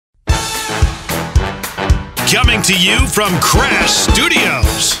Coming to you from Crash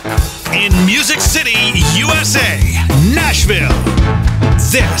Studios in Music City, USA, Nashville.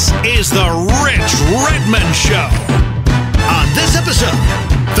 This is the Rich Redmond Show. On this episode,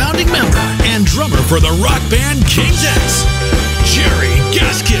 founding member and drummer for the rock band King's X, Jerry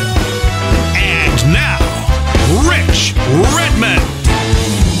Gaskill. And now, Rich Redmond.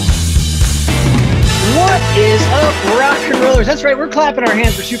 What is up, rock and rollers? That's right, we're clapping our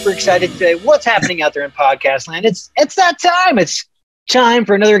hands. We're super excited today. What's happening out there in podcast land? It's that time. It's time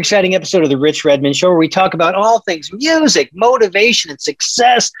for another exciting episode of the Rich Redmond Show, where we talk about all things music, motivation, and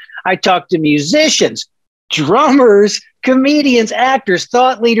success. I talk to musicians, drummers, comedians, actors,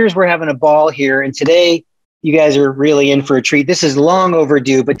 thought leaders. We're having a ball here, and today you guys are really in for a treat. This is long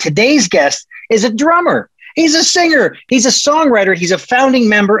overdue, but today's guest is a drummer. He's a singer. He's a songwriter. He's a founding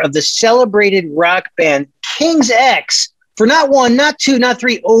member of the celebrated rock band King's X for not one, not two, not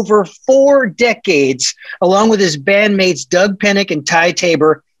three, over 4 decades, along with his bandmates Doug Pinnick and Ty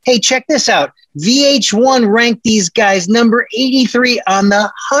Tabor. Hey, check this out. VH1 ranked these guys number 83 on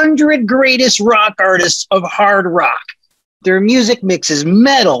the 100 greatest rock artists of hard rock. Their music mixes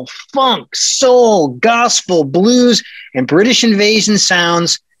metal, funk, soul, gospel, blues, and British invasion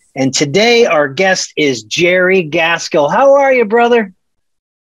sounds. And today our guest is Jerry Gaskill. How are you, brother?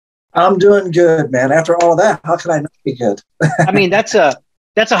 I'm doing good, man. After all of that, how can I not be good? I mean, that's a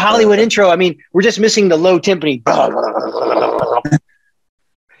Hollywood intro. I mean, we're just missing the low timpani.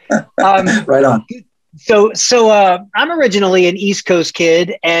 Right on. So I'm originally an East Coast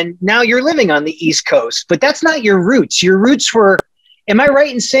kid, and now you're living on the East Coast. But that's not your roots. Your roots were, am I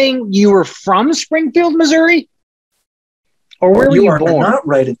right in saying you were from Springfield, Missouri? Or where were you born? Not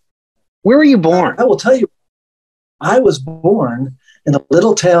right. Where were you born? I will tell you. I was born in a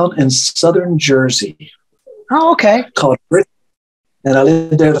little town in southern Jersey. Oh, okay. Called Bridgeton. And I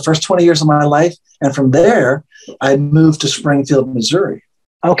lived there the first 20 years of my life. And from there, I moved to Springfield, Missouri.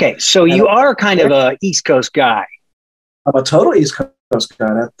 Okay. So you are kind of a East Coast guy. I'm a total East Coast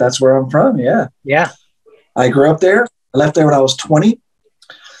guy. That's where I'm from. Yeah. Yeah. I grew up there. I left there when I was 20.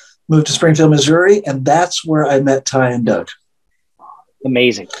 Moved to Springfield, Missouri. And that's where I met Ty and Doug.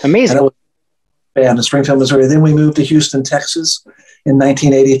 Amazing. Amazing. And in Springfield, Missouri. Then we moved to Houston, Texas in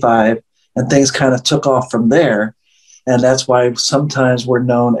 1985, and things kind of took off from there. And that's why sometimes we're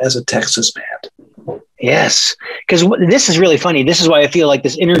known as a Texas band. Yes, because this is really funny. This is why I feel like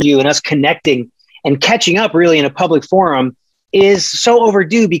this interview and us connecting and catching up really in a public forum is so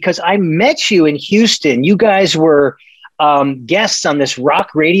overdue, because I met you in Houston. You guys were guests on this rock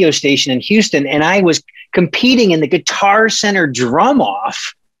radio station in Houston, and I was competing in the Guitar Center drum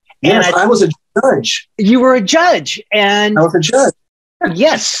off. Yes, and I was a judge. You were a judge, and I was a judge.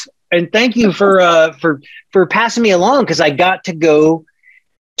 Yes, and thank you for passing me along, because I got to go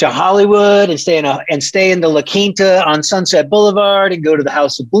to Hollywood and stay in the La Quinta on Sunset Boulevard and go to the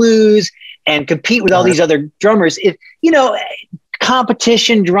House of Blues and compete with all these other drummers.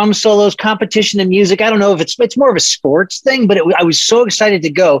 Competition, drum solos, competition in music. I don't know if it's more of a sports thing, but I was so excited to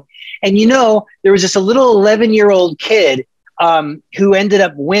go. And there was this little 11-year-old kid who ended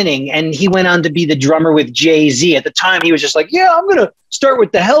up winning, and he went on to be the drummer with Jay-Z. At the time, he was just like, yeah, I'm going to start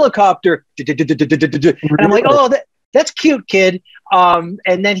with the helicopter. And I'm like, oh, that's cute, kid. And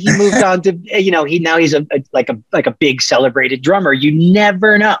then he moved on to, he's a big celebrated drummer. You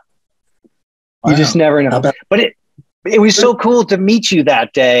never know. You just never know. But it was so cool to meet you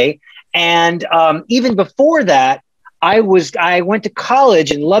that day. And even before that, I went to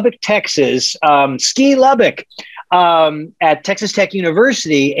college in Lubbock, Texas, Ski Lubbock, at Texas Tech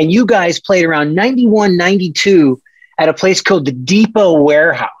University. And you guys played around 91, 92 at a place called the Depot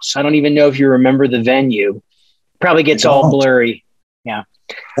Warehouse. I don't even know if you remember the venue. Probably gets all blurry. Yeah.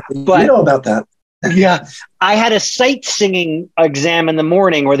 But you know about that. Yeah. I had a sight singing exam in the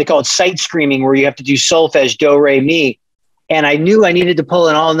morning, or they call it sight screaming, where you have to do solfege, do, re, mi. And I knew I needed to pull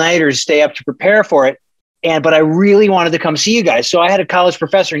an all-nighter to stay up to prepare for it. But I really wanted to come see you guys. So I had a college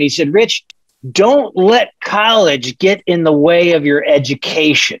professor, and he said, Rich, don't let college get in the way of your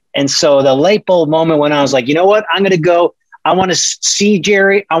education. And so the light bulb moment when I was like, you know what? I'm going to go. I want to see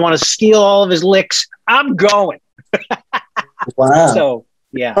Jerry. I want to steal all of his licks. I'm going. Wow. So,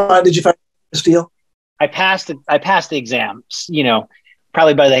 yeah. Did you find the steal? I passed the exams,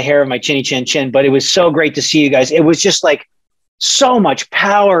 probably by the hair of my chinny chin chin, but it was so great to see you guys. It was just like so much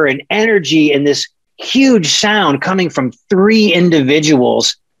power and energy and this huge sound coming from 3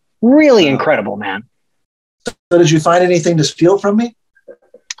 individuals. Really incredible, man. So did you find anything to steal from me?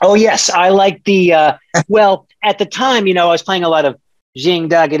 Oh, yes. I like the, well, at the time, I was playing a lot of zing,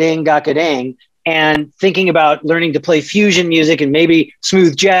 da, ga, ding, ga, ga, ding, and thinking about learning to play fusion music and maybe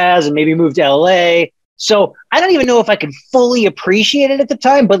smooth jazz and maybe move to LA. So I don't even know if I could fully appreciate it at the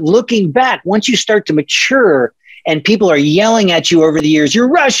time, but looking back, once you start to mature and people are yelling at you over the years, you're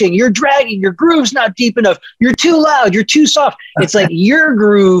rushing, you're dragging, your groove's not deep enough, you're too loud, you're too soft. It's like your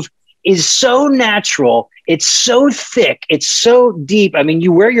groove is so natural. It's so thick. It's so deep. I mean,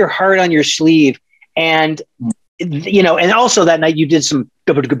 you wear your heart on your sleeve, and, you know, and also that night you did some,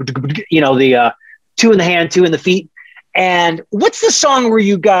 you know, the two in the hand, two in the feet. And what's the song where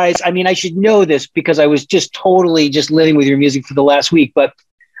you guys, I mean, I should know this because I was just totally just living with your music for the last week, but,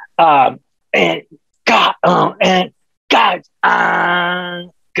 and God, and God,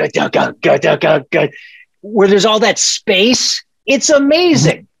 good, where there's all that space. It's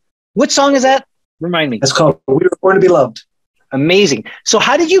amazing. What song is that? Remind me. It's called We Were Born to Be Loved. Amazing. So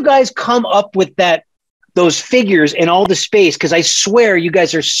how did you guys come up with those figures and all the space? Because I swear you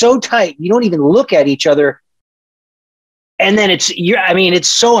guys are so tight. You don't even look at each other. And then it's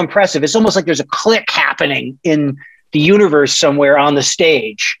so impressive. It's almost like there's a click happening in the universe somewhere on the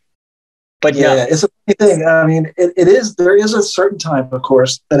stage. But yeah, it's a thing. I mean, there is a certain time, of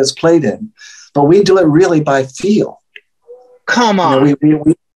course, that it's played in, but we do it really by feel. Come on. You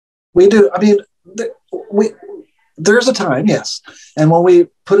know, we do. I mean, there's a time, yes. And when we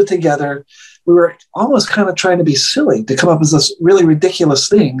put it together, we were almost kind of trying to be silly to come up with this really ridiculous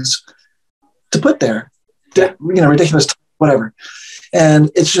things to put there. You know, ridiculous, whatever.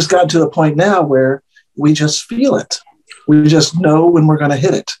 And it's just gotten to the point now where we just feel it. We just know when we're going to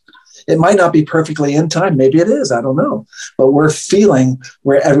hit it. It might not be perfectly in time. Maybe it is. I don't know. But we're feeling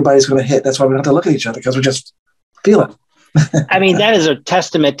where everybody's going to hit. That's why we don't have to look at each other, because we just feel it. I mean, that is a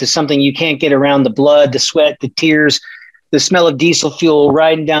testament to something you can't get around: the blood, the sweat, the tears, the smell of diesel fuel,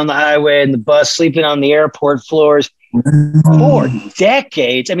 riding down the highway and the bus, sleeping on the airport floors. 4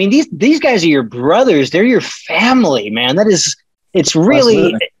 decades. I mean, these guys are your brothers. They're your family, man. It's really,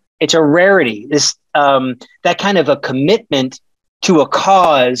 absolutely. It's a rarity. This, that kind of a commitment to a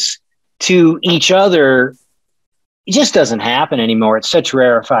cause, to each other, it just doesn't happen anymore. It's such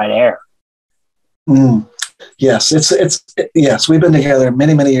rarefied air. Yes, yes. We've been together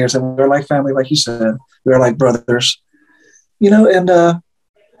many, many years, and we're like family, like you said. We're like brothers, you know, and a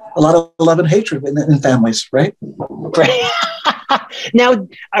lot of love and hatred in families, right? Right. Now, do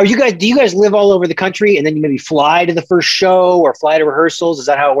you guys live all over the country, and then you maybe fly to the first show or fly to rehearsals? Is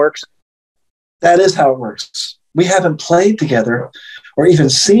that how it works? That is how it works. We haven't played together or even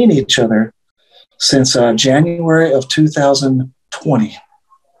seen each other since January of 2020.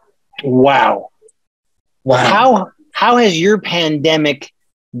 Wow. How has your pandemic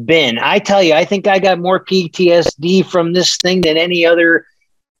been? I tell you, I think I got more PTSD from this thing than any other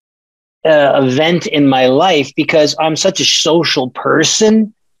event in my life, because I'm such a social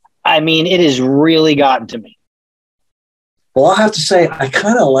person. I mean, it has really gotten to me. Well, I'll have to say, I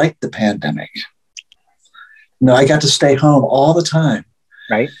kind of like the pandemic. No, I got to stay home all the time.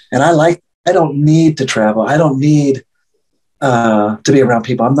 Right. And I don't need to travel. I don't need to be around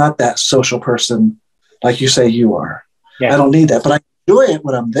people. I'm not that social person like you say you are. Yeah. I don't need that, but I enjoy it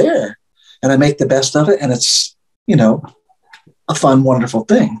when I'm there, and I make the best of it. And it's, you know, a fun, wonderful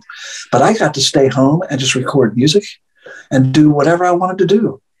thing. But I got to stay home and just record music and do whatever I wanted to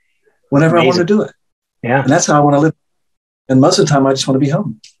do, whenever I wanted to do it. Yeah. And that's how I want to live. And most of the time, I just want to be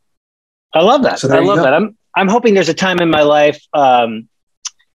home. I love that. So I love that. I'm hoping there's a time in my life.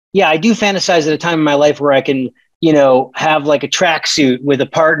 Yeah, I do fantasize at a time in my life where I can, you know, have like a tracksuit with a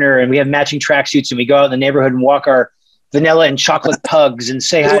partner, and we have matching tracksuits, and we go out in the neighborhood and walk our vanilla and chocolate pugs and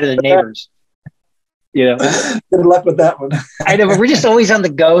say hi to the neighbors. You know, good luck with that one. I know, but we're just always on the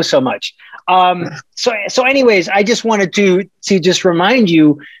go so much. So anyways, I just wanted to just remind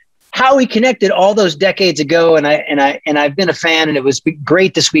you how we connected all those decades ago. And I've been a fan, and it was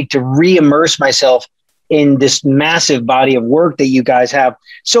great this week to re-immerse myself in this massive body of work that you guys have.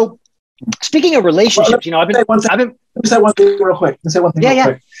 So speaking of relationships, you know, I've been. Let me say one thing real quick.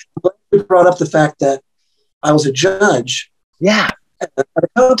 Quick. You brought up the fact that I was a judge. Yeah. At a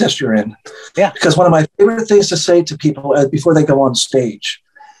contest you're in. Yeah. Because one of my favorite things to say to people before they go on stage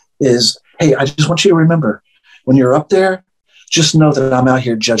is, hey, I just want you to remember, when you're up there, just know that I'm out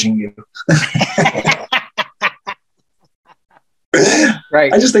here judging you.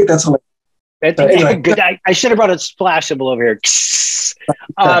 Right. I just think that's hilarious. Anyway. Good. I should have brought a splashable over here. So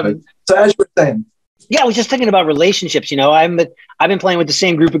as you were saying. Yeah, I was just thinking about relationships. You know, I've been playing with the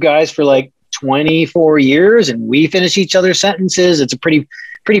same group of guys for like 24 years, and we finish each other's sentences. It's a pretty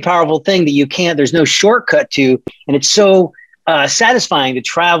powerful thing that there's no shortcut to. And it's so satisfying to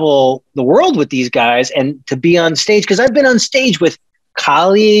travel the world with these guys and to be on stage, because I've been on stage with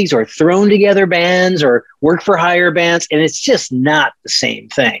colleagues or thrown together bands or work for hire bands, and it's just not the same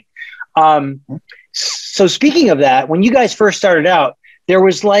thing. So speaking of that, when you guys first started out, there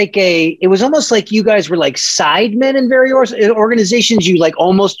was like it was almost like you guys were like sidemen in various organizations. You like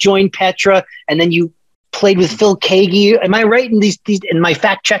almost joined Petra, and then you played with Phil Keaggy. Am I right in these in my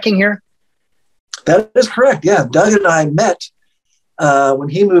fact checking here? That is correct. Yeah. Doug and I met when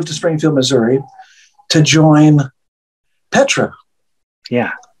he moved to Springfield, Missouri to join Petra.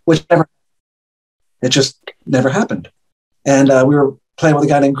 Yeah. It just never happened. And we were playing with a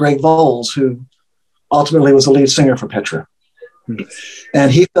guy named Greg Volz, who ultimately was the lead singer for Petra.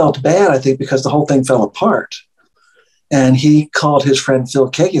 And he felt bad, I think, because the whole thing fell apart. And he called his friend Phil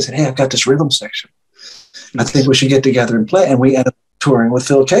Keaggy and said, hey, I've got this rhythm section. I think we should get together and play. And we ended up touring with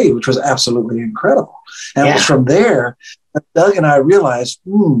Phil Keaggy, which was absolutely incredible. And it was from there that Doug and I realized,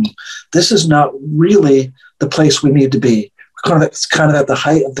 this is not really the place we need to be. We're kind of at the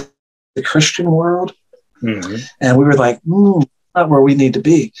height of the Christian world. Mm-hmm. And we were like, not where we need to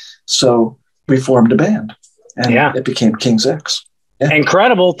be. So we formed a band. And it became King's X. Yeah.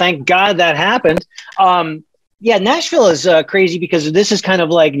 Incredible. Thank God that happened. Nashville is crazy because this is kind of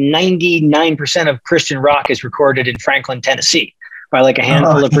like 99% of Christian rock is recorded in Franklin, Tennessee by like a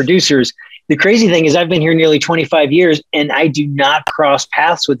handful of producers. The crazy thing is I've been here nearly 25 years and I do not cross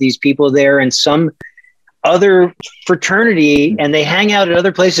paths with these people there in some other fraternity, and they hang out at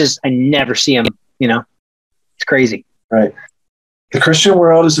other places. I never see them, It's crazy. Right. The Christian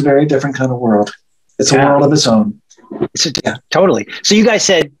world is a very different kind of world. It's a world of its own. Totally. So you guys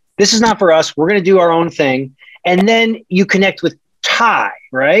said, this is not for us. We're going to do our own thing. And then you connect with Ty,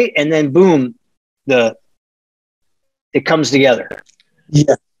 right? And then boom, it comes together.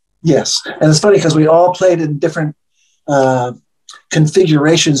 Yeah. Yes. And it's funny because we all played in different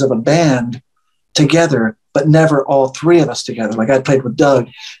configurations of a band together, but never all three of us together. Like I played with Doug.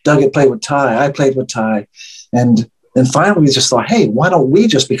 Doug had played with Ty. I played with Ty. And then finally we just thought, hey, why don't we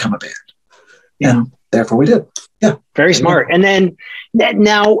just become a band? And therefore we did. Yeah. Very smart. And then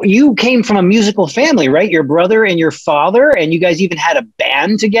now you came from a musical family, right? Your brother and your father, and you guys even had a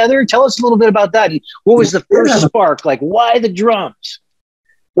band together. Tell us a little bit about that. And what was the first spark? Like, why the drums?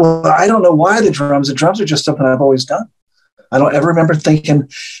 Well, I don't know why the drums. The drums are just something I've always done. I don't ever remember thinking,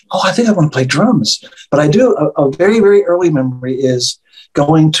 I think I want to play drums. But I do. A very, very early memory is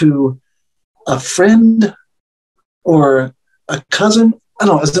going to a friend or a cousin, I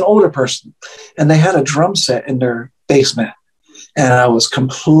don't know, as an older person, and they had a drum set in their basement, and I was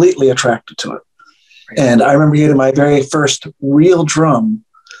completely attracted to it. And I remember getting my very first real drum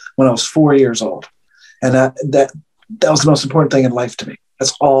when I was 4 years old, and that was the most important thing in life to me.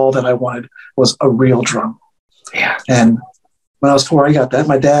 That's all that I wanted was a real drum. Yeah. And when I was 4, I got that.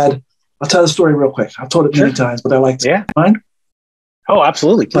 My dad, I'll tell the story real quick. I've told it many times, but I like to mind. Oh,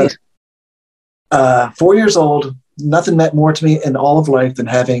 absolutely. Please. But, 4 years old, nothing meant more to me in all of life than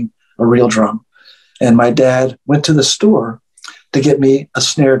having a real drum. And my dad went to the store to get me a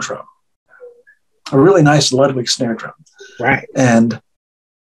snare drum, a really nice Ludwig snare drum. Right. And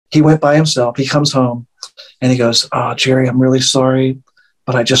he went by himself. He comes home and he goes, Jerry, I'm really sorry,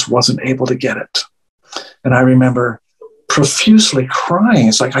 but I just wasn't able to get it. And I remember profusely crying.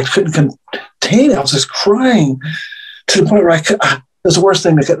 It's like I couldn't contain it. I was just crying to the point where it was the worst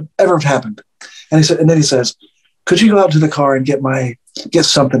thing that could ever have happened. And then he says, could you go out to the car and get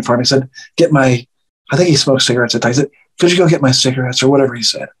something for me? He said, I think he smoked cigarettes at times. He said, could you go get my cigarettes or whatever he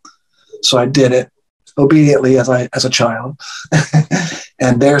said? So I did it obediently as a child.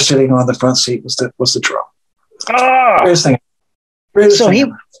 And there sitting on the front seat was the drum. Greatest thing. So he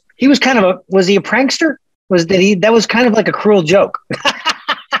was kind of was he a prankster? That was kind of like a cruel joke.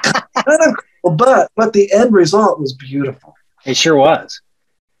 Kind of cool, but the end result was beautiful. It sure was.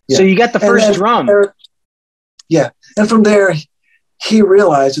 Yeah. So you got the first drum. And from there, he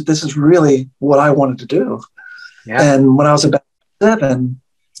realized that this is really what I wanted to do. Yeah. And when I was about 7,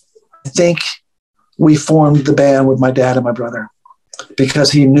 I think we formed the band with my dad and my brother because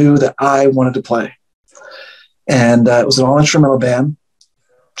he knew that I wanted to play. And it was an all-instrumental band,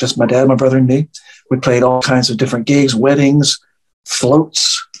 just my dad, my brother, and me. We played all kinds of different gigs, weddings,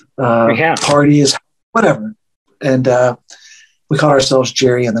 floats, parties, whatever. And we called ourselves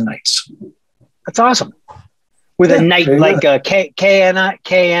Jerry and the Knights. That's awesome. With a knight like a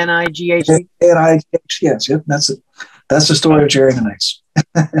K-N-I-G-H. K-N-I-G-H, yes. Yep, that's it. That's the story of Jerry and the Knights.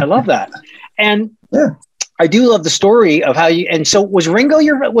 I love that. And I do love the story of how you, and so was Ringo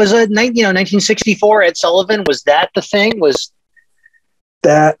 1964 at Sullivan? Was that the thing? Was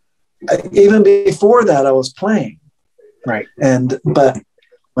that, even before that I was playing. Right. But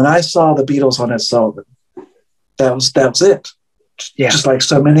when I saw the Beatles on Ed Sullivan, that was it. Yeah. Just like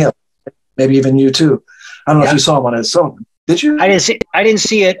so many of them, maybe even you too. I don't know if you saw him on Ed Sullivan. Did you? I didn't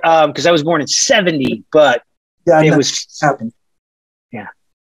see it because I was born in '70, but Yeah, it was happened. Yeah,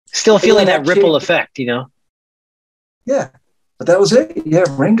 still feeling Yeah, that ripple effect, you know. Yeah, but that was it. Yeah,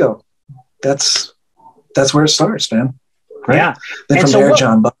 Ringo. That's where it starts, man. Right? Yeah. Then And from so there, what-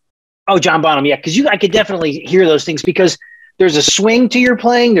 John Bonham. Oh, John Bonham, yeah, because I could definitely hear those things because there's a swing to your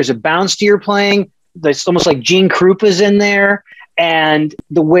playing, there's a bounce to your playing. There's almost like Gene Krupa's in there, and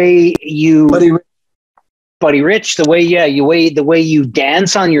the way you, Buddy Rich, the way you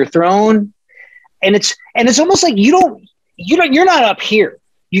dance on your throne, and it's almost like you're not up here.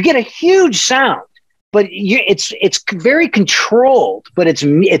 You get a huge sound, but it's very controlled, but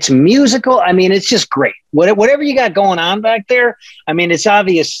it's musical. I mean, it's just great. Whatever you got going on back there, I mean, it's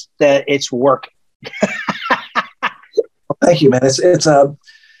obvious that it's working. Thank you, man. It's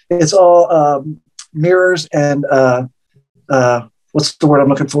all mirrors and what's the word I'm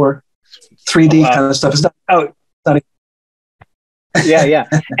looking for? 3D kind of stuff. It's not. Yeah.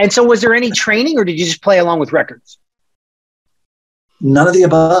 And so, was there any training, or did you just play along with records? None of the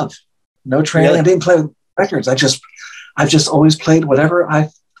above. No training. Really? I didn't play with records. I've just always played whatever I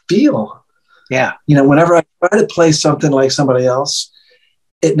feel. Yeah. You know, whenever I try to play something like somebody else,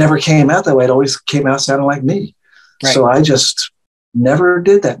 it never came out that way. It always came out sounding like me. Right. So I just never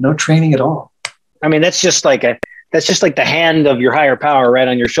did that. No training at all. I mean, that's just like the hand of your higher power right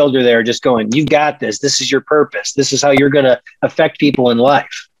on your shoulder there, just going, "You got this. This is your purpose. This is how you're going to affect people in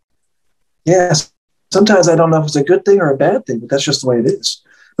life." Yes. Sometimes I don't know if it's a good thing or a bad thing, but that's just the way it is.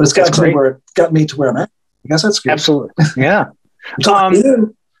 But it's got me to where I'm at. I guess that's good. Absolutely. Yeah.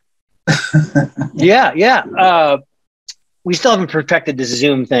 You. Yeah. We still haven't perfected this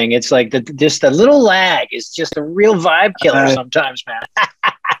Zoom thing. It's like just the little lag is just a real vibe killer sometimes, man.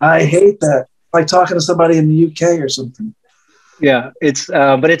 I hate that. Like talking to somebody in the UK or something. Yeah,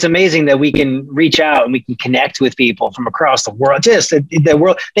 but it's amazing that we can reach out and we can connect with people from across the world. Just the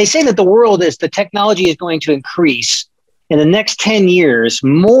world. They say that the technology is going to increase in the next 10 years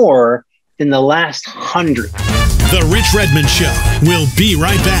more than the last 100. The Rich Redmond Show. We'll be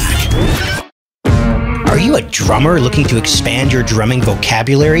right back. Are you a drummer looking to expand your drumming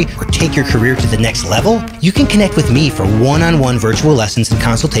vocabulary or take your career to the next level? You can connect with me for one-on-one virtual lessons and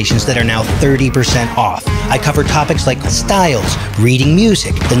consultations that are now 30% off. I cover topics like styles, reading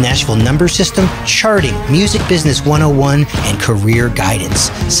music, the Nashville number system, charting, music business 101, and career guidance.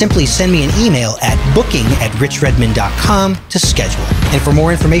 Simply send me an email at booking@richredmond.com to schedule. And for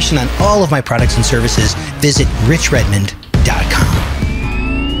more information on all of my products and services, visit richredmond.com.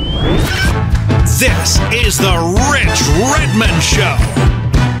 This is the Rich Redmond Show.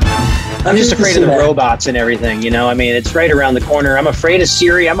 I'm just afraid of the robots and everything, you know? I mean, it's right around the corner. I'm afraid of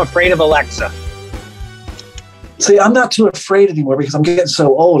Siri. I'm afraid of Alexa. See, I'm not too afraid anymore because I'm getting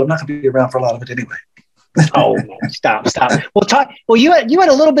so old. I'm not going to be around for a lot of it anyway. Oh, stop. Well, you had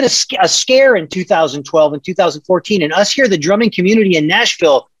a little bit of a scare in 2012 and 2014, and us here, the drumming community in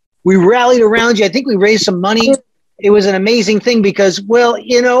Nashville, we rallied around you. I think we raised some money. It was an amazing thing because, well,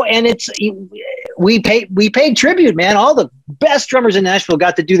 you know, and we paid tribute, man. All the best drummers in Nashville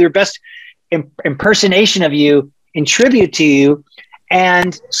got to do their best impersonation of you in tribute to you.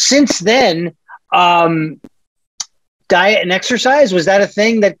 And since then, diet and exercise, was that a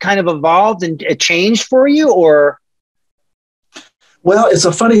thing that kind of evolved and it changed for you, or? Well, it's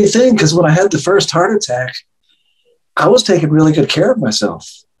a funny thing because when I had the first heart attack, I was taking really good care of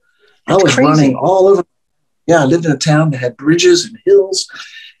myself. I was running all over. Yeah, I lived in a town that had bridges and hills,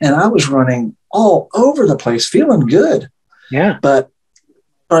 and I was running all over the place, feeling good. Yeah. But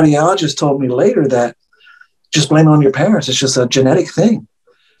cardiologist told me later that just blame it on your parents. It's just a genetic thing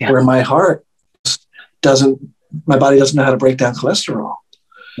where my body doesn't know how to break down cholesterol.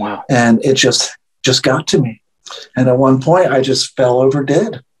 Wow. And it just got to me. And at one point I just fell over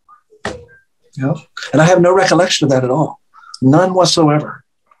dead. You know? And I have no recollection of that at all. None whatsoever.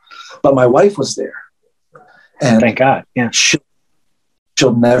 But my wife was there. And thank God. Yeah.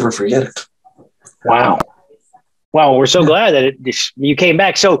 She'll never forget it. Wow. We're so glad that you came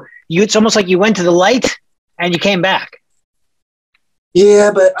back. So it's almost like you went to the light and you came back.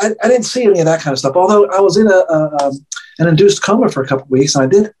 Yeah, but I didn't see any of that kind of stuff. Although I was in an induced coma for a couple of weeks, and I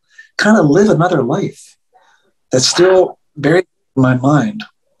did kind of live another life that's still very in my mind.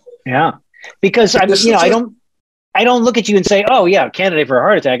 Yeah, because I don't look at you and say, "Oh yeah, candidate for a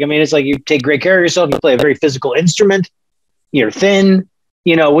heart attack." I mean, it's like you take great care of yourself. You play a very physical instrument. You're thin,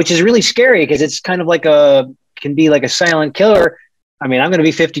 you know, which is really scary because it's kind of like can be like a silent killer. I mean, I'm going to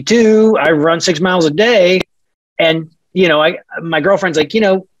be 52. I run 6 miles a day, and you know, my girlfriend's like, you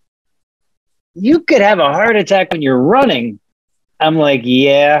know, you could have a heart attack when you're running. I'm like,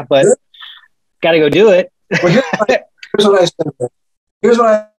 yeah, but got to go do it. Well, here's what I said. Here's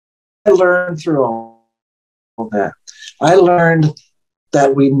what I learned through all that. I learned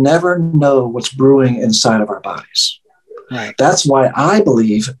that we never know what's brewing inside of our bodies. Right. That's why I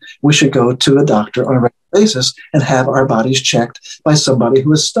believe we should go to a doctor on a regular basis and have our bodies checked by somebody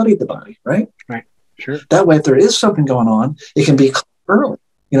who has studied the body, right? Right. Sure. That way, if there is something going on, it can be early,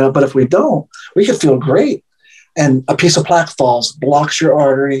 but if we don't, we could feel great. And a piece of plaque falls, blocks your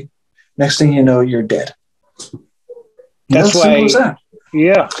artery. Next thing you know, you're dead. That's why. Simple as that.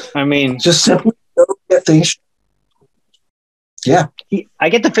 Yeah. I mean, just simply get things. Yeah. I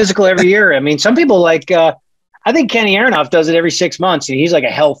get the physical every year. I mean, some people like, I think Kenny Aronoff does it every 6 months, and he's like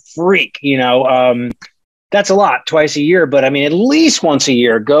a health freak, that's a lot, twice a year, but I mean, at least once a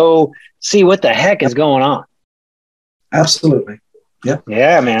year, go see what the heck is going on. Absolutely. Yep.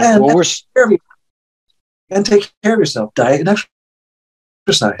 Yeah, man. And, well, and take care of yourself. Diet and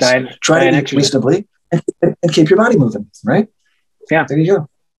exercise. Try to eat reasonably and keep your body moving, right? Yeah. There you go.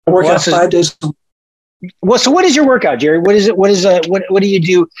 I work out 5 days a week. Well, so what is your workout, Jerry? What is it? What do you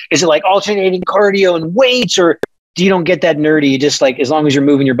do? Is it like alternating cardio and weights, or do you don't get that nerdy? You just like, as long as you're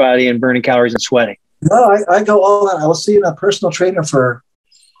moving your body and burning calories and sweating? No, I go all out. I was seeing a personal trainer for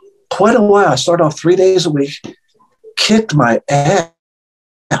quite a while. I started off 3 days a week, kicked my ass.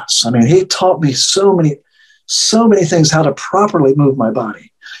 I mean, he taught me so many things, how to properly move my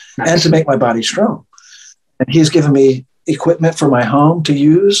body and to make my body strong. And he's given me equipment for my home to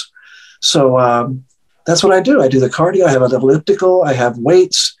use. So, that's what I do. I do the cardio. I have an elliptical. I have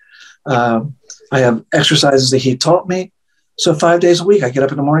weights. I have exercises that he taught me. So 5 days a week, I get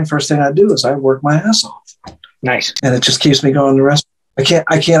up in the morning. First thing I do is I work my ass off. Nice. And it just keeps me going the rest. I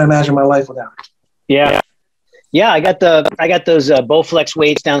can't imagine my life without it. Yeah. Yeah. I got those Bowflex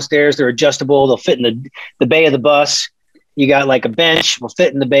weights downstairs. They're adjustable. They'll fit in the bay of the bus. You got like a bench will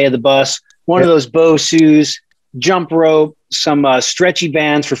fit in the bay of the bus. One of those Bosus, jump rope, some stretchy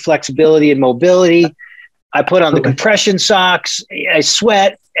bands for flexibility and mobility. I put on the compression socks. I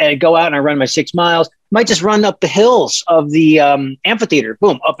sweat and I go out and I run my 6 miles. Might just run up the hills of the amphitheater.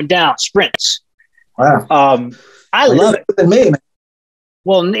 Boom, up and down, sprints. Wow. I love it. Than me, man.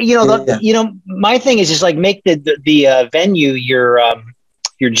 Well, my thing is just like make the venue your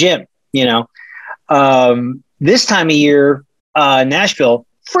gym. This time of year, Nashville,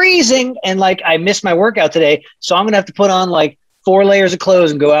 freezing, and like I missed my workout today, so I'm gonna have to put on like 4 layers of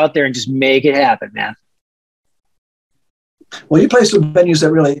clothes and go out there and just make it happen, man. Well, you play some venues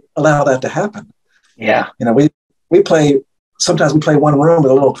that really allow that to happen. Yeah. We play, sometimes we play one room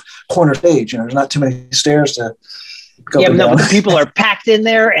with a little corner stage. There's not too many stairs to go. Yeah, but the people are packed in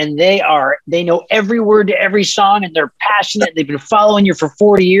there, and they know every word to every song, and they're passionate. They've been following you for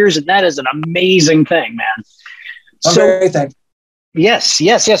 40 years, and that is an amazing thing, man. I'm very thankful. Yes.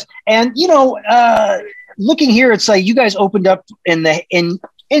 And looking here, it's like you guys opened up in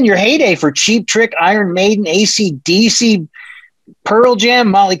your heyday for Cheap Trick, Iron Maiden, AC/DC, Pearl Jam,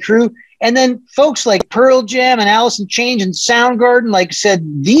 Motley Crue, and then folks like Pearl Jam and Alice in Chains and Soundgarden, like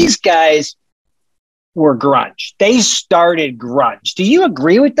said, these guys were grunge. They started grunge. Do you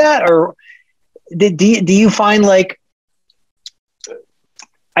agree with that, or do you find like?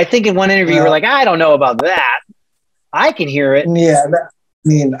 I think in one interview you were like, I don't know about that. I can hear it. Yeah.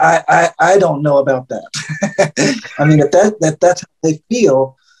 I don't know about that. I mean, if that's how they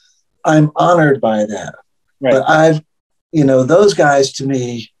feel, I'm honored by that. Right. But those guys to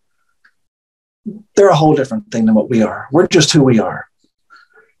me, they're a whole different thing than what we are. We're just who we are.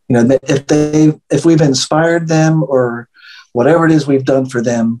 If we've inspired them or whatever it is we've done for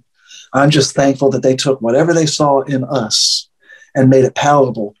them, I'm just thankful that they took whatever they saw in us and made it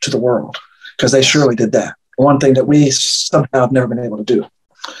palatable to the world, because they surely did that. One thing that we somehow have never been able to do.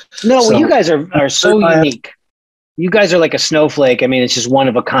 No, you guys are so unique. You guys are like a snowflake. I mean, it's just one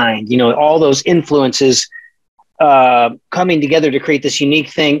of a kind. All those influences coming together to create this unique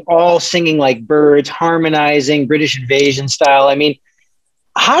thing, all singing like birds, harmonizing, British Invasion style. I mean,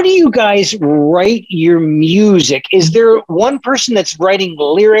 how do you guys write your music? Is there one person that's writing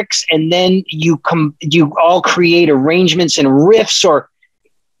lyrics and then you all create arrangements and riffs, or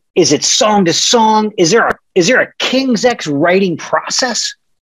is it song to song? Is there a King's X writing process?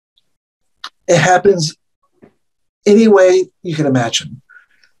 It happens any way you can imagine.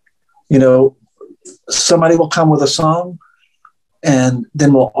 Somebody will come with a song, and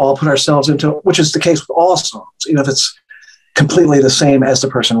then we'll all put ourselves into it, which is the case with all songs, if it's completely the same as the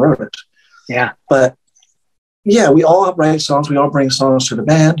person wrote it. Yeah. But yeah, we all write songs. We all bring songs to the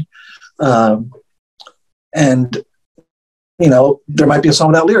band. And there might be a song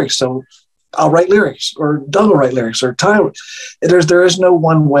without lyrics. So I'll write lyrics, or Doug will write lyrics, or Ty. There is no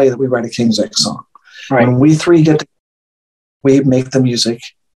one way that we write a King's X song. Right. When we three get we make the music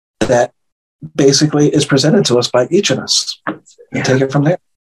that basically is presented to us by each of us and take it from there.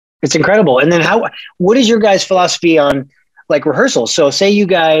 It's incredible. And then what is your guys' philosophy on like rehearsals? So say you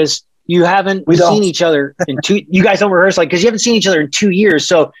guys, you haven't seen each other you guys don't rehearse because you haven't seen each other in 2 years.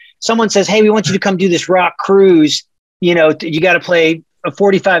 So someone says, hey, we want you to come do this rock cruise. You got to play a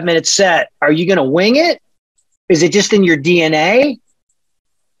 45-minute set. Are you going to wing it? Is it just in your DNA?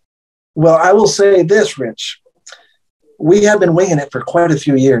 Well, I will say this, Rich. We have been winging it for quite a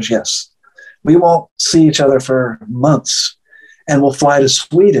few years, yes. We won't see each other for months, and we'll fly to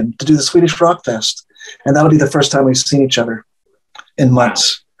Sweden to do the Swedish Rock Fest. And that'll be the first time we've seen each other in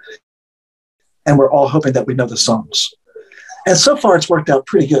months. And we're all hoping that we know the songs. And so far, it's worked out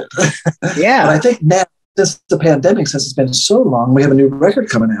pretty good. Yeah. But I think now, since the pandemic, since it's been so long, we have a new record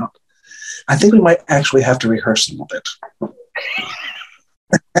coming out. I think we might actually have to rehearse a little bit.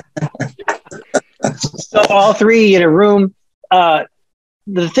 So all three in a room,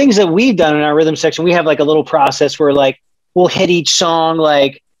 the things that we've done in our rhythm section, we have like a little process where like we'll hit each song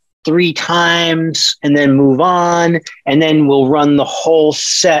like 3 times and then move on, and then we'll run the whole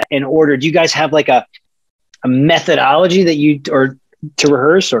set in order. Do you guys have like a methodology that or to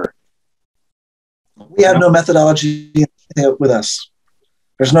rehearse, or? We have no methodology with us.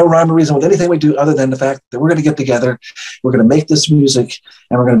 There's no rhyme or reason with anything we do other than the fact that we're going to get together, we're going to make this music,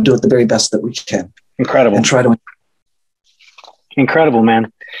 and we're going to do it the very best that we can. Incredible. And try to. Incredible,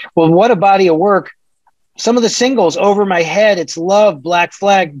 man. Well, what a body of work. Some of the singles, Over My Head, It's Love, Black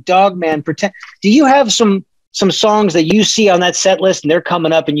Flag, Dogman, Pretend. Do you have some songs that you see on that set list and they're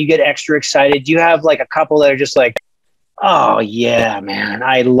coming up and you get extra excited? Do you have like a couple that are just like, oh yeah, man,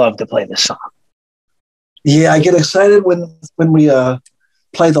 I love to play this song? Yeah, I get excited when we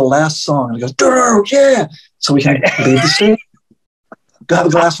play the last song and it goes, yeah, so we can leave the stage, go have a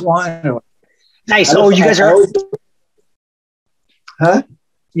glass of wine. Nice. Oh, you guys are, huh?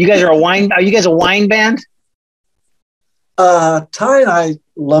 You guys are are you guys a wine band? Ty and I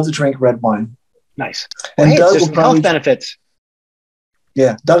love to drink red wine. Nice. And hey, Doug there's will some probably, health benefits.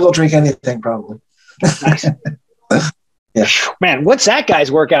 Yeah, Doug will drink anything probably. Nice. Yeah. Man, what's that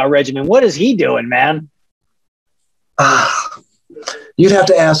guy's workout regimen? What is he doing, man? You'd have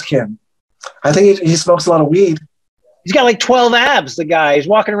to ask him. I think he smokes a lot of weed. He's got like 12 abs, the guy. He's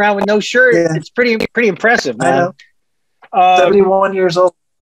walking around with no shirt. Yeah. It's pretty impressive, man. 71 years old.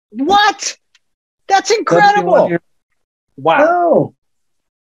 What? That's incredible. Wow. Oh.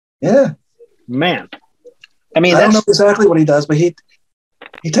 Yeah. Man. I mean, I don't know exactly what he does, but he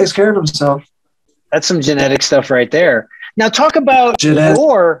takes care of himself. That's some genetic stuff right there. Now talk about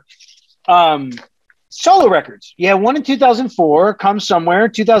your solo records. You had one in 2004, Come Somewhere,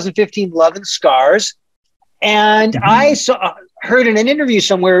 2015, Love and Scars. And I heard in an interview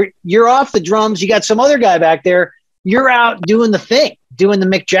somewhere, you're off the drums. You got some other guy back there. You're out doing the thing, doing the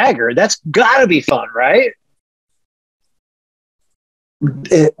Mick Jagger. That's got to be fun, right?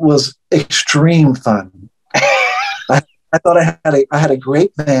 It was extreme fun. I thought I had a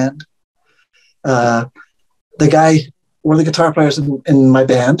great band. The guy, one of the guitar players in my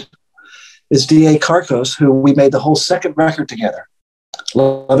band is D.A. Carcos, who we made the whole second record together.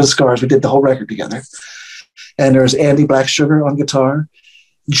 Love and Scars, we did the whole record together. And there's Andy Black Sugar on guitar,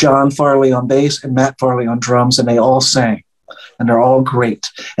 John Farley on bass, and Matt Farley on drums, and they all sang. And they're all great.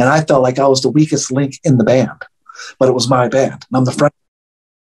 And I felt like I was the weakest link in the band, but it was my band. And I'm the front.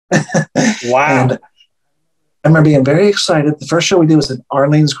 Wow. And I remember being very excited. The first show we did was at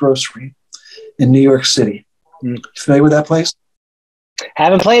Arlene's Grocery in New York City. You familiar with that place?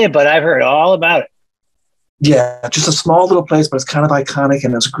 Haven't played it, but I've heard all about it. Yeah, just a small little place, but it's kind of iconic,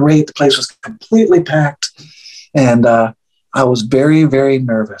 and it was great. The place was completely packed, and I was very, very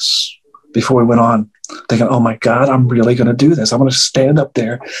nervous before we went on, thinking, oh my God, I'm really going to do this. I'm going to stand up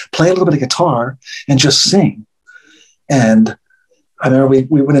there, play a little bit of guitar, and just sing. And I remember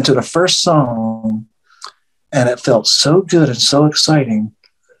we went into the first song, and it felt so good and so exciting.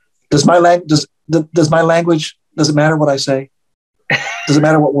 Does my language, does it matter what I say? Does it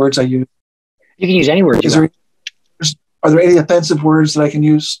matter what words I use? You can use any word you want. Are there any offensive words that I can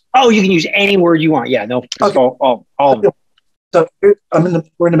use? Oh, you can use any word you want. Yeah, no. Okay. All of them. So we're in the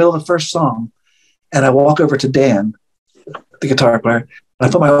middle of the first song, and I walk over to Dan, the guitar player, and I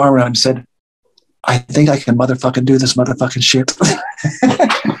put my arm around him and said, I think I can motherfucking do this motherfucking shit.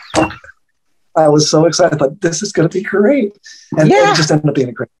 I was so excited. I thought, this is going to be great. And it just ended up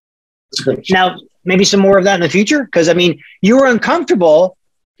being great. It's great. Now, maybe some more of that in the future? Because, I mean, you were uncomfortable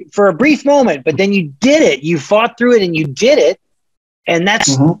for a brief moment, but then you did it. You fought through it and you did it. And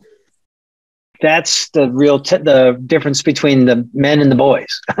that's the real the difference between the men and the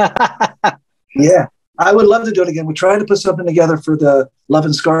boys. Yeah. I would love to do it again. We tried to put something together for the Love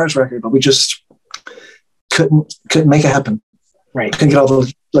and Scars record, but we just couldn't make it happen. Right. Couldn't get all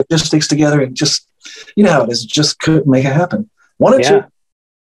the logistics together, and just, you know how it is, just couldn't make it happen. Wanted to.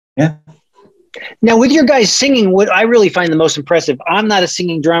 Yeah. Now, with your guys singing, what I really find the most impressive, I'm not a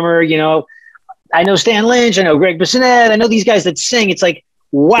singing drummer, you know, I know Stan Lynch, I know Greg Bissonette, I know these guys that sing. It's like,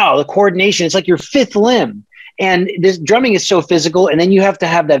 wow, the coordination, it's like your fifth limb. And this drumming is so physical, and then you have to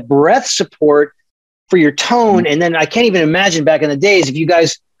have that breath support for your tone. And then I can't even imagine back in the days if you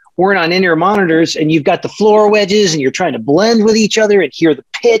guys weren't on in-ear monitors and you've got the floor wedges and you're trying to blend with each other and hear the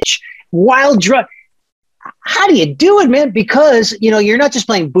pitch while drum. How do you do it, man? Because, you know, you're not just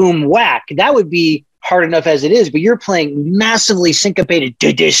playing boom whack. That would be hard enough as it is, but you're playing massively syncopated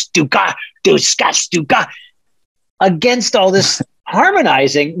against all this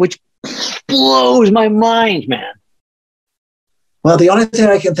harmonizing, which blows my mind, man. Well, the only thing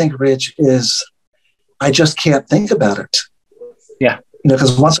I can think, Rich, is I just can't think about it. Yeah. You know,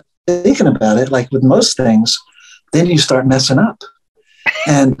 because once I'm thinking about it, like with most things, then you start messing up.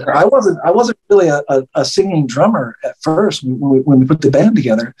 And I wasn't really a singing drummer at first when we put the band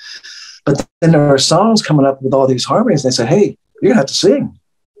together. But then there were songs coming up with all these harmonies. And they said, hey, you're going to have to sing.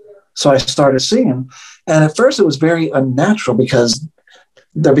 So I started singing. And at first it was very unnatural because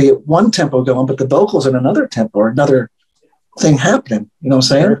there'd be one tempo going, but the vocals in another tempo or another thing happening. You know what I'm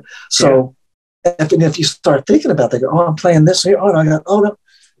saying? Sure. So if you start thinking about that, oh, I'm playing this here. Oh, no,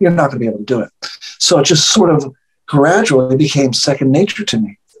 you're not going to be able to do it. So it just sort of gradually became second nature to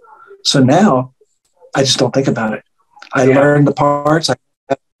me. So now I just don't think about it. I learn the parts I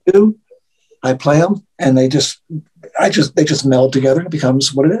do, I play them, and they just meld together and it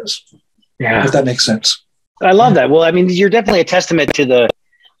becomes what it is. Yeah. If that makes sense. I love that. Well, I mean, you're definitely a testament to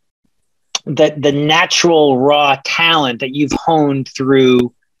the natural raw talent that you've honed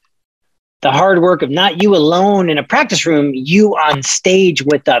through the hard work of not you alone in a practice room, you on stage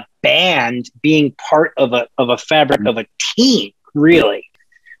with a band, being part of a fabric of a team, really,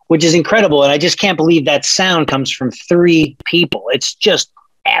 which is incredible. And I just can't believe that sound comes from 3 people. It's just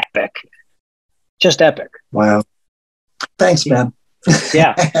epic. Just epic. Wow. Thanks, man.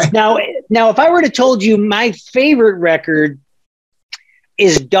 Yeah. Now, if I were to told you my favorite record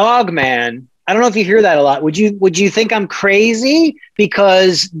is Dog Man, I don't know if you hear that a lot. Would you think I'm crazy?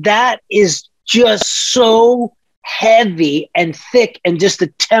 Because that is just so heavy and thick, and just the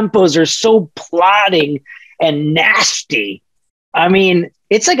tempos are so plodding and nasty. I mean,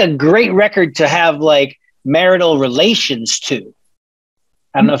 it's like a great record to have like marital relations to.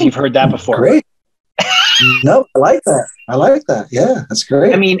 I don't know if you've heard that before. Great. No, I like that. Yeah, that's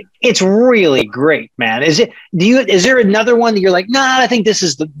great. I mean, it's really great, man. Is there another one that you're like, nah, I think this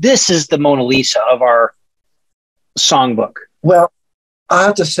is the Mona Lisa of our songbook? Well, I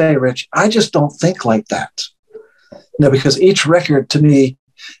have to say, Rich, I just don't think like that. No, because each record to me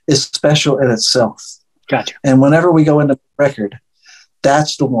is special in itself. Gotcha. And whenever we go into the record,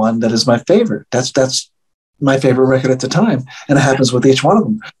 that's the one that is my favorite. That's my favorite record at the time. And it happens with each one of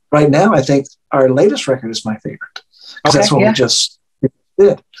them. Right now, I think our latest record is my favorite. Because that's what we just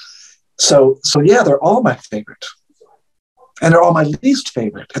did. So yeah, they're all my favorite. And they're all my least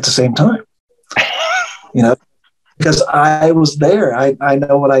favorite at the same time. You know, because I was there. I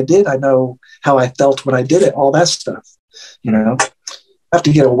know what I did. I know how I felt when I did it, all that stuff. You know, I have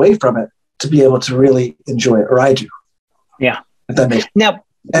to get away from it to be able to really enjoy it, or I do. Yeah. If that makes sense. Now,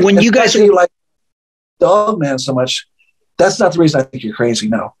 and when you guys like Dog Man so much, that's not the reason I think you're crazy.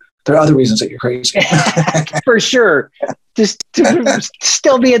 No, there are other reasons that you're crazy. For sure. Just to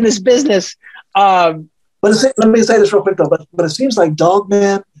still be in this business. But let me say this real quick, though. But it seems like Dog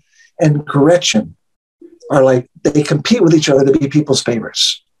Man and Gretchen are like, they compete with each other to be people's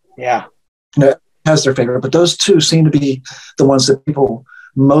favorites. Yeah. You know, has their favorite, but those two seem to be the ones that people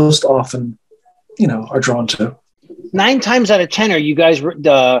most often, you know, are drawn to. 9 times out of 10, are you guys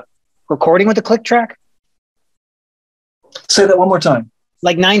recording with the click track? Say that one more time.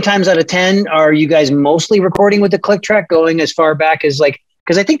 Like 9 times out of 10, are you guys mostly recording with the click track, going as far back as like,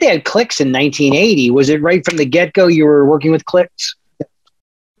 because I think they had clicks in 1980. Was it right from the get-go you were working with clicks?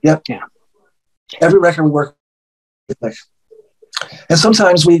 Yep. Yeah. Every record we work with click. And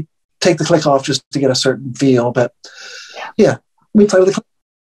sometimes we take the click off just to get a certain feel, but yeah, we play with the click.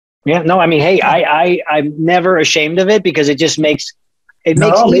 Yeah, no, I mean, hey, I'm never ashamed of it, because it just makes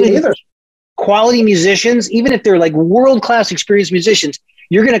even quality musicians, even if they're like world-class experienced musicians,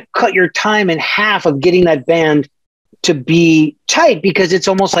 you're going to cut your time in half of getting that band to be tight, because it's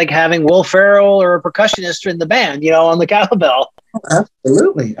almost like having Will Ferrell or a percussionist in the band, you know, on the cowbell.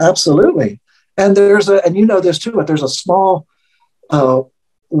 Absolutely. And there's you know this too, but there's a small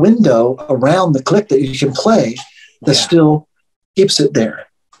window around the click that you can play that still keeps it there.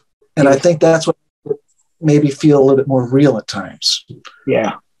 And I think that's what maybe feel a little bit more real at times.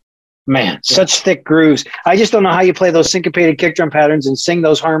 Yeah. Man, such thick grooves. I just don't know how you play those syncopated kick drum patterns and sing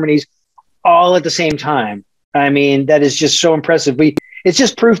those harmonies all at the same time. I mean, that is just so impressive. It's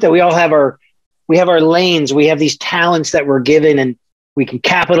just proof that we all have our lanes. We have these talents that we're given and we can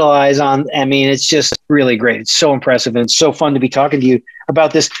capitalize on. I mean, it's just really great. It's so impressive. And it's so fun to be talking to you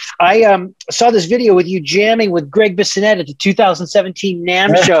about this. I saw this video with you jamming with Greg Bissonette at the 2017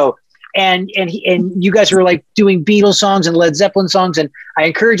 NAMM show. And you guys were like doing Beatles songs and Led Zeppelin songs. And I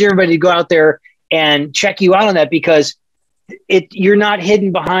encourage everybody to go out there and check you out on that, because you're not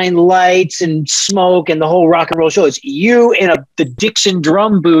hidden behind lights and smoke and the whole rock and roll show. It's you in the Dixon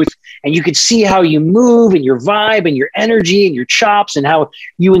drum booth, and you could see how you move and your vibe and your energy and your chops and how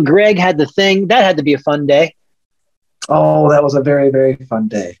you and Greg had the thing. That had to be a fun day. Oh, that was a very, very fun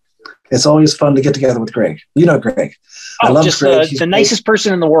day. It's always fun to get together with Greg. You know Greg. I love just Greg. the nicest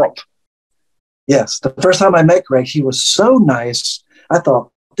person in the world. Yes. The first time I met Greg, he was so nice. I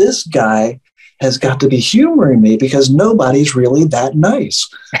thought, this guy has got to be humoring me because nobody's really that nice.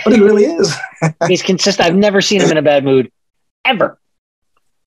 But he really is. He's consistent. I've never seen him in a bad mood. Ever.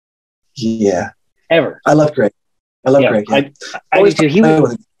 Yeah. Ever. I love Greg. I love Greg. Yeah. I do too. He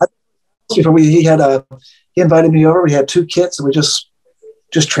invited me over. We had 2 kits, and we just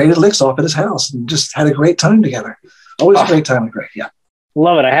traded licks off at his house and just had a great time together. Always a great time with Greg. Yeah.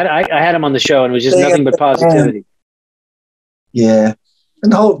 Love it. I had him on the show, and it was just nothing but positivity. Yeah.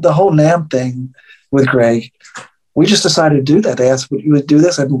 And the whole NAMM thing with Greg, we just decided to do that. They asked, would you would do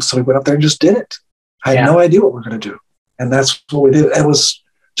this? And so we went up there and just did it. I had no idea what we were going to do. And that's what we did. It was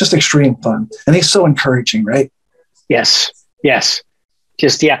just extreme fun. And he's so encouraging, right? Yes. Yes.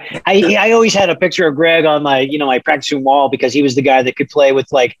 Just, yeah. I always had a picture of Greg on my, my practice room wall, because he was the guy that could play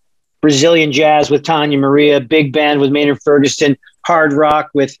with like Brazilian jazz with Tanya Maria, big band with Maynard Ferguson, hard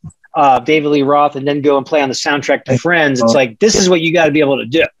rock with David Lee Roth, and then go and play on the soundtrack to Friends. It's like, this is what you got to be able to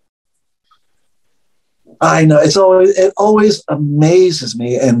do. I know. It always amazes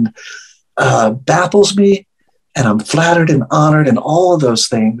me and baffles me, and I'm flattered and honored and all of those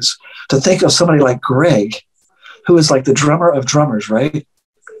things to think of somebody like Greg, who is like the drummer of drummers, right?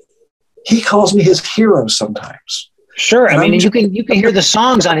 He calls me his hero sometimes. Sure. I mean, you can hear the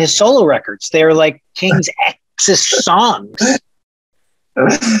songs on his solo records. They're like King's X's songs.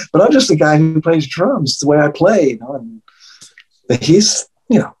 But I'm just a guy who plays drums the way I play, and he's,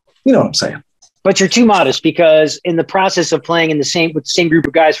 you know what I'm saying. But you're too modest, because in the process of playing with the same group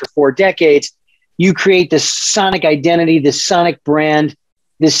of guys for 4 decades, you create this sonic identity, this sonic brand,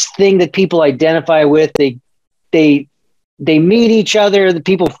 this thing that people identify with. They meet each other.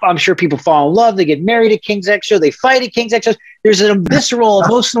 I'm sure people fall in love. They get married at King's X show. They fight at King's X shows. There's a visceral,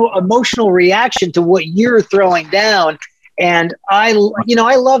 emotional reaction to what you're throwing down. And I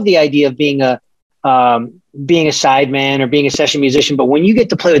love the idea of being a sideman or being a session musician. But when you get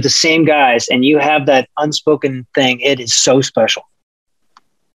to play with the same guys and you have that unspoken thing, it is so special.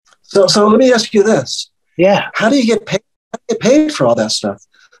 So let me ask you this. Yeah. How do you get paid? How do you get paid for all that stuff?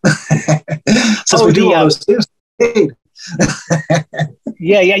 Since we do all those things.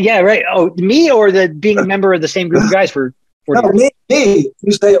 Yeah, right. Oh, me or being a member of the same group of guys for 40 years? Me.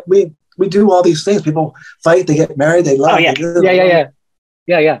 You say we do all these things. People fight, they get married, they love. Oh, yeah.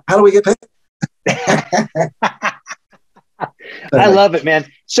 Yeah. How do we get paid? I love it, man.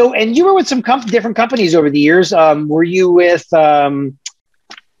 So, and you were with some different companies over the years. Were you with?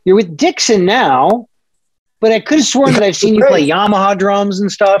 You're with Dixon now, but I could have sworn that I've seen you play Yamaha drums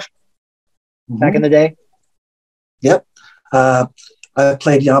and stuff back in the day. Yep. I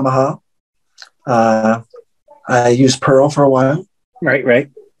played Yamaha. I used Pearl for a while.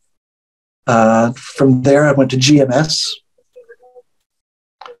 Right. From there, I went to GMS,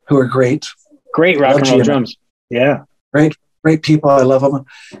 who are great. Great rock and roll drums. Yeah. Great people. I love them.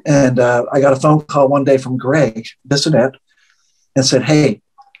 And I got a phone call one day from Greg Bissonette and said, "Hey,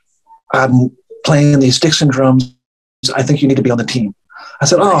 I'm playing these Dixon drums. I think you need to be on the team." I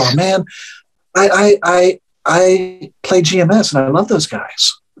said, "Oh, man, I play GMS and I love those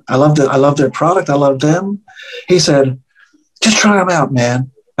guys. I love their product. I love them." He said, "Just try them out,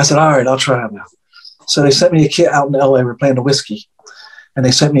 man." I said, "All right, I'll try them out." So they sent me a kit out in LA. We're playing the Whiskey. And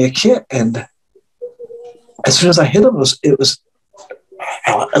they sent me a kit. And as soon as I hit them, it was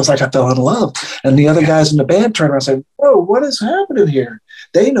like I fell in love. And the other guys in the band turned around and said, "Whoa, what is happening here?"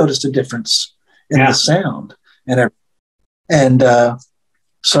 They noticed a difference in the sound and everything. And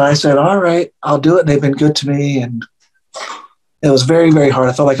so I said, "All right, I'll do it." And they've been good to me. And it was very, very hard.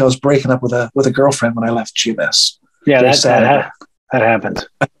 I felt like I was breaking up with a girlfriend when I left GMS. Yeah, that that happened.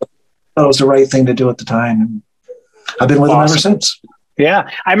 I thought it was the right thing to do at the time. And I've been with him ever since. Yeah.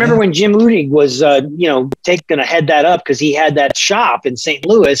 I remember when Jim Udig was, going to head that up because he had that shop in St.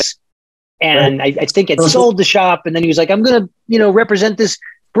 Louis. And right. I think it sold the shop. And then he was like, I'm going to, represent this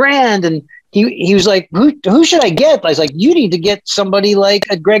brand. And he was like, who should I get? I was like, you need to get somebody like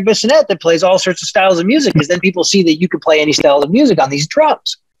a Greg Bissonette that plays all sorts of styles of music, because then people see that you can play any style of music on these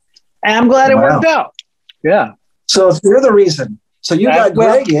drums. And I'm glad it worked out. Yeah. So if you're the reason, so you got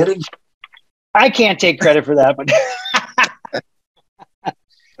Greg in. I can't take credit for that, but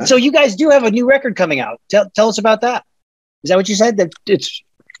so you guys do have a new record coming out. Tell us about that. Is that what you said? That it's.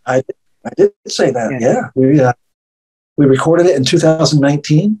 I did say that. Yeah. We recorded it in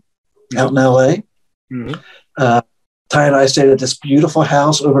 2019 out in LA. Mm-hmm. Ty and I stayed at this beautiful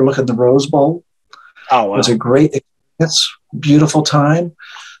house overlooking the Rose Bowl. Oh, wow. It was a great experience, beautiful time.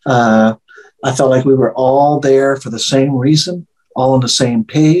 I felt like we were all there for the same reason, all on the same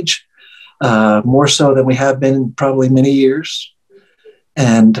page, more so than we have been in probably many years.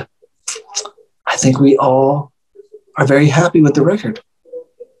 And I think we all are very happy with the record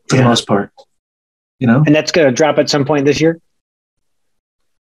for the most part, And that's going to drop at some point this year?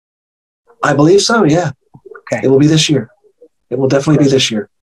 I believe so, yeah. Okay. It will be this year. It will definitely be this year.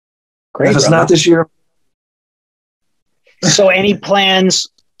 Great. If it's not this year. So any plans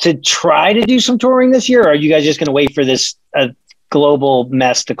to try to do some touring this year, or are you guys just going to wait for this global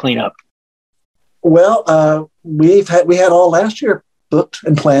mess to clean up? Well, we had all last year booked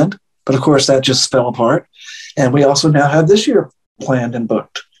and planned, but of course that just fell apart. And we also now have this year planned and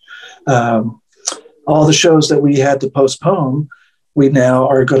booked. All the shows that we had to postpone, we now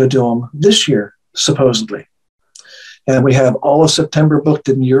are going to do them this year, supposedly. And we have all of September booked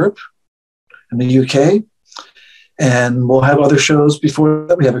in Europe and the UK. And we'll have other shows before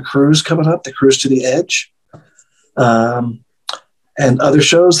that. We have a cruise coming up, the Cruise to the Edge, and other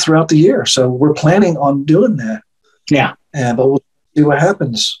shows throughout the year. So we're planning on doing that. Yeah. But we'll see what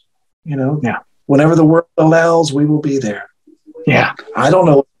happens. Yeah. Whenever the world allows, we will be there. Yeah. I don't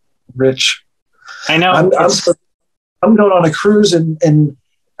know, Rich. I know. I'm going on a cruise in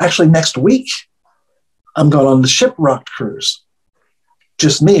actually next week. I'm going on the Shipwrecked cruise.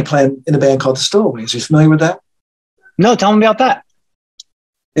 Just me playing in a band called the Stowaways. Are you familiar with that? No, tell me about that.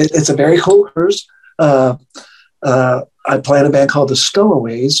 It's a very cool cruise. I play in a band called the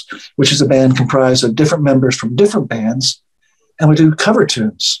Stowaways, which is a band comprised of different members from different bands, and we do cover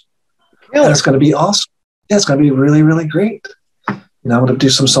tunes. Really? And it's going to be awesome. Yeah, it's going to be really, really great. I'm going to do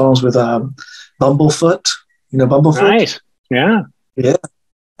some songs with Bumblefoot. Bumblefoot? Nice. Yeah. Yeah.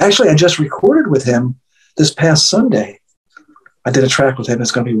 Actually, I just recorded with him this past Sunday. I did a track with him.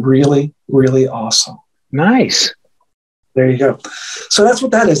 It's going to be really, really awesome. Nice. There you go. So that's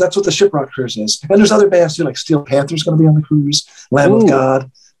what that is. That's what the Shipwreck cruise is. And there's other bands too, like Steel Panther's going to be on the cruise. Lamb of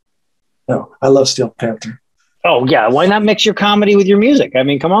God. No, I love Steel Panther. Oh yeah, why not mix your comedy with your music? I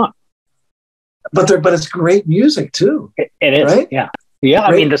mean, come on. But it's great music too. It is, right? Yeah. Great,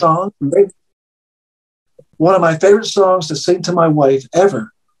 I mean, song. One of my favorite songs to sing to my wife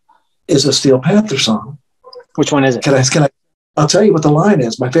ever is a Steel Panther song. Which one is it? Can I? I'll tell you what the line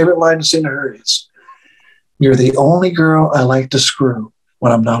is. My favorite line to sing to her is, "You're the only girl I like to screw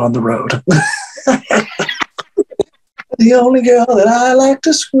when I'm not on the road." The only girl that I like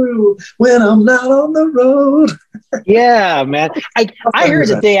to screw when I'm not on the road. Yeah, man. I heard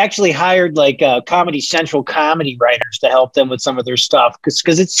that they actually hired like Comedy Central comedy writers to help them with some of their stuff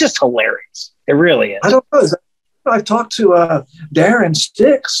because it's just hilarious. It really is. I don't know. I've talked to Darren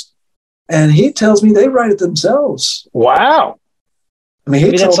Sticks, and he tells me they write it themselves. Wow. I mean,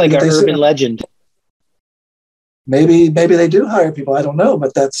 maybe that's like an urban legend. Maybe they do hire people. I don't know,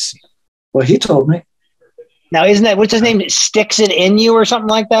 but that's what he told me. Now, isn't that, what's his name? Sticks It In You or something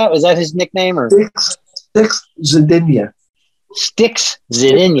like that? Was that his nickname? Or Sticks Zedinia. Sticks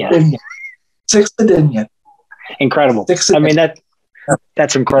Zedinia. Sticks Zedinia. Incredible. I mean,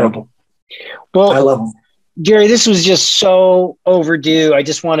 that's incredible. Well, I love him. Jerry, this was just so overdue. I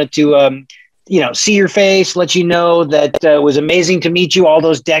just wanted to, see your face, let you know that it was amazing to meet you all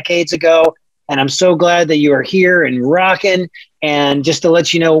those decades ago. And I'm so glad that you are here and rocking. And just to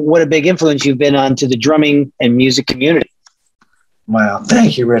let you know what a big influence you've been on to the drumming and music community. Wow.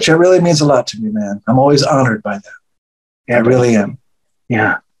 Thank you, Rich. It really means a lot to me, man. I'm always honored by that. Yeah, I really am.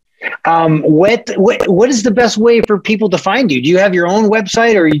 Yeah. What is the best way for people to find you? Do you have your own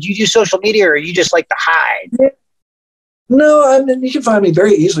website, or do you do social media, or are you just like to hide? No, I mean, you can find me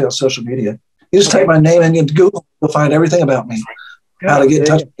very easily on social media. You just type my name in into Google, you'll find everything about me, how to get in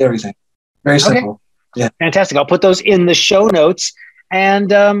touch with everything. Very simple. Okay. Yeah. Fantastic. I'll put those in the show notes. And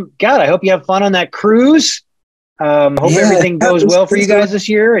God, I hope you have fun on that cruise. Hope everything goes well for you guys this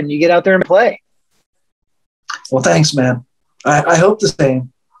year and you get out there and play. Well, thanks, man. I hope the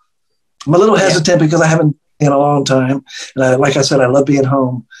same. I'm a little hesitant because I haven't in a long time. And like I said, I love being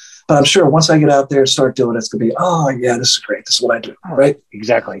home. But I'm sure once I get out there and start doing it, it's going to be, oh, yeah, this is great. This is what I do, right?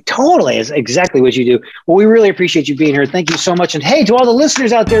 Exactly. Totally. It's exactly what you do. Well, we really appreciate you being here. Thank you so much. And hey, to all the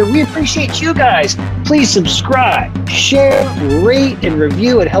listeners out there, we appreciate you guys. Please subscribe, share, rate, and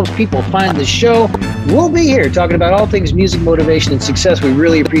review. It helps people find the show. We'll be here talking about all things music, motivation, and success. We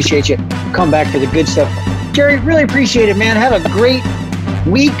really appreciate you. Come back for the good stuff. Jerry, really appreciate it, man. Have a great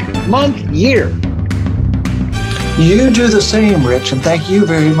week, month, year. You do the same, Rich, and thank you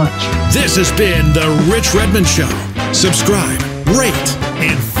very much. This has been The Rich Redmond Show. Subscribe, rate,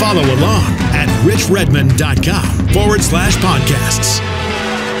 and follow along at richredmond.com/podcasts.